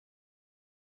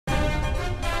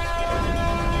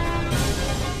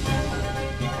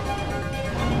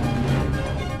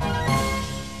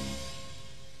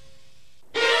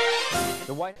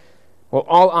Well,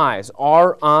 all eyes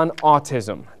are on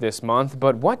autism this month,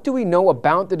 but what do we know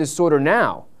about the disorder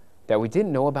now that we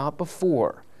didn't know about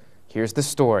before? Here's the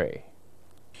story.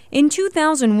 In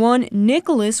 2001,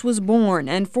 Nicholas was born,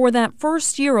 and for that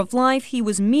first year of life, he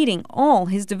was meeting all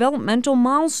his developmental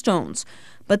milestones.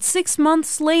 But 6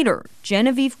 months later,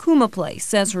 Genevieve Kumapley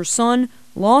says her son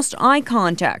lost eye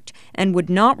contact and would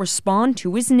not respond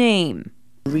to his name.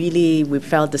 Really, we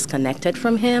felt disconnected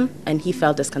from him, and he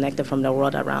felt disconnected from the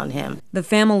world around him. The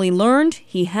family learned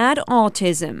he had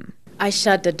autism. I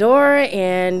shut the door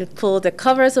and pulled the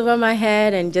covers over my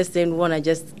head and just didn't want to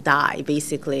just die,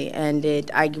 basically. And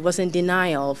I was in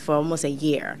denial for almost a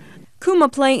year.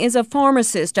 Kumapley is a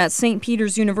pharmacist at St.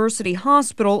 Peter's University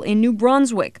Hospital in New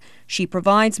Brunswick. She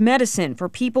provides medicine for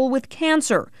people with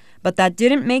cancer, but that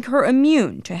didn't make her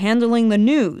immune to handling the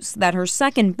news that her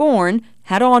second-born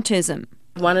had autism.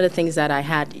 One of the things that I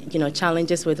had,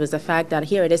 challenges with was the fact that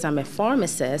here it is, I'm a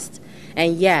pharmacist,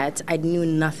 and yet I knew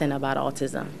nothing about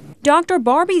autism. Dr.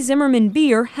 Barbie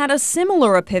Zimmerman-Bier had a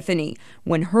similar epiphany.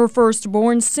 When her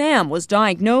firstborn, Sam, was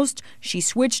diagnosed, she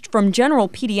switched from general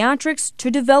pediatrics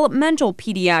to developmental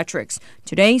pediatrics,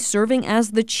 today serving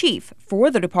as the chief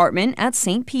for the department at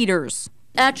St. Peter's.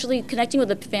 Actually, connecting with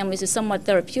the families is somewhat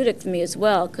therapeutic for me as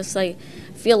well, because I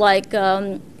feel like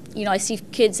I see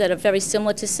kids that are very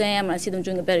similar to Sam, and I see them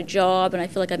doing a better job, and I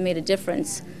feel like I've made a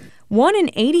difference. 1 in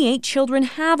 88 children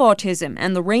have autism,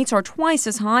 and the rates are twice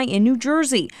as high in New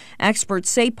Jersey. Experts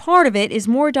say part of it is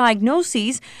more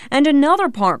diagnoses, and another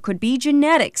part could be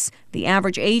genetics. The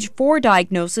average age for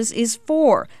diagnosis is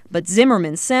 4, but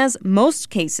Zimmerman says most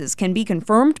cases can be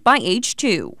confirmed by age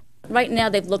 2. Right now,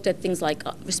 they've looked at things like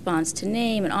response to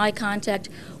name and eye contact.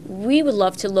 We would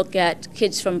love to look at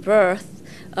kids from birth,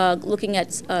 looking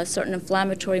at certain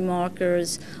inflammatory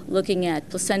markers, looking at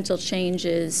placental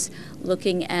changes,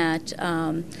 looking at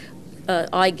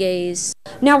eye gaze.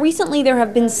 Now, recently there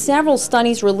have been several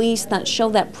studies released that show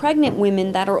that pregnant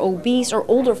women that are obese or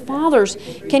older fathers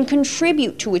can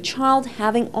contribute to a child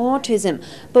having autism.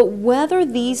 But whether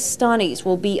these studies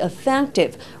will be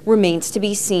effective remains to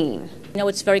be seen.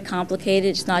 It's very complicated.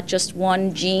 It's not just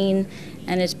one gene,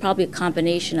 and it's probably a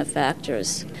combination of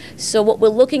factors. So what we're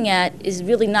looking at is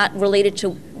really not related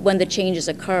to when the changes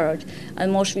occurred.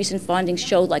 Most recent findings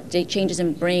show changes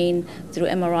in brain through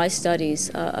MRI studies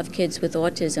of kids with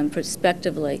autism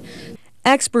prospectively.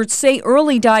 Experts say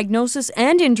early diagnosis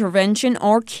and intervention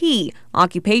are key.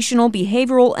 Occupational,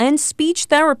 behavioral, and speech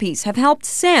therapies have helped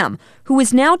Sam, who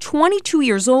is now 22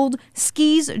 years old,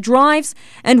 skis, drives,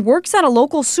 and works at a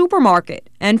local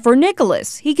supermarket. And for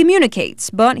Nicholas, he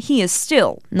communicates, but he is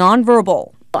still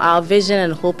nonverbal. Our vision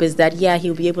and hope is that,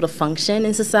 he'll be able to function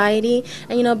in society,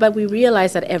 and but we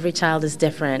realize that every child is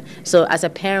different. So as a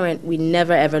parent, we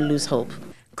never ever lose hope.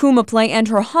 Kumapley and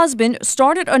her husband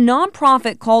started a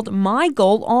nonprofit called My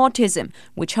Goal Autism,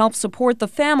 which helps support the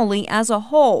family as a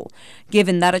whole.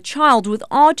 Given that a child with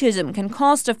autism can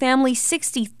cost a family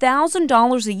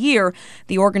 $60,000 a year,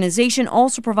 the organization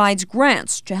also provides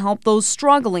grants to help those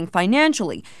struggling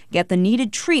financially get the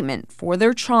needed treatment for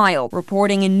their child.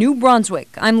 Reporting in New Brunswick,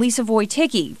 I'm Lisa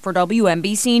Wojtycki for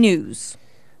WNBC News.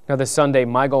 Now this Sunday,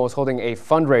 My Goal is holding a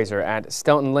fundraiser at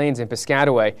Stelton Lanes in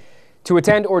Piscataway. To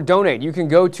attend or donate, you can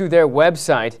go to their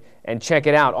website and check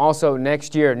it out. Also,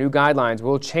 next year, new guidelines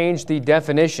will change the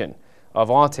definition of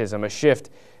autism, a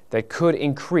shift that could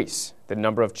increase the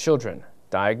number of children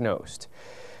diagnosed.